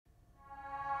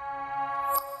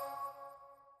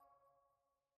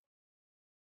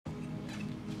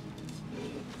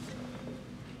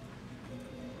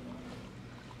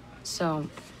So,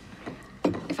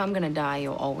 if I'm gonna die,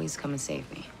 you'll always come and save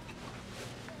me.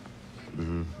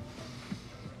 Mm-hmm.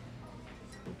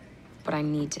 But I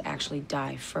need to actually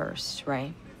die first,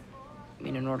 right? I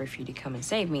mean, in order for you to come and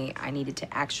save me, I needed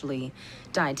to actually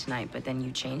die tonight, but then you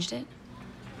changed it?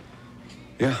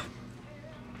 Yeah.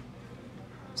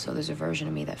 So there's a version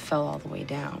of me that fell all the way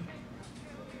down.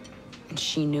 And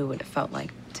she knew what it felt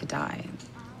like to die.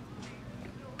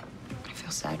 I feel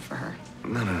sad for her.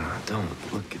 No,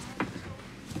 don't. Look,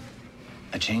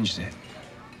 I changed it.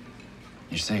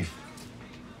 You're safe.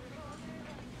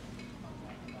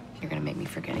 You're gonna make me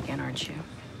forget again, aren't you?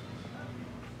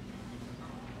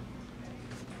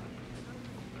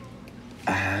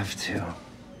 I have to.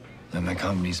 Let my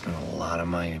company spent a lot of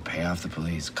money to pay off the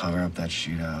police, cover up that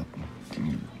shootout,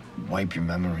 and you wipe your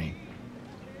memory.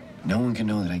 No one can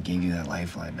know that I gave you that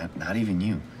lifeline, not even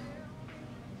you.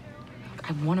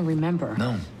 I want to remember.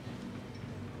 No.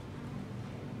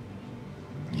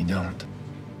 You don't.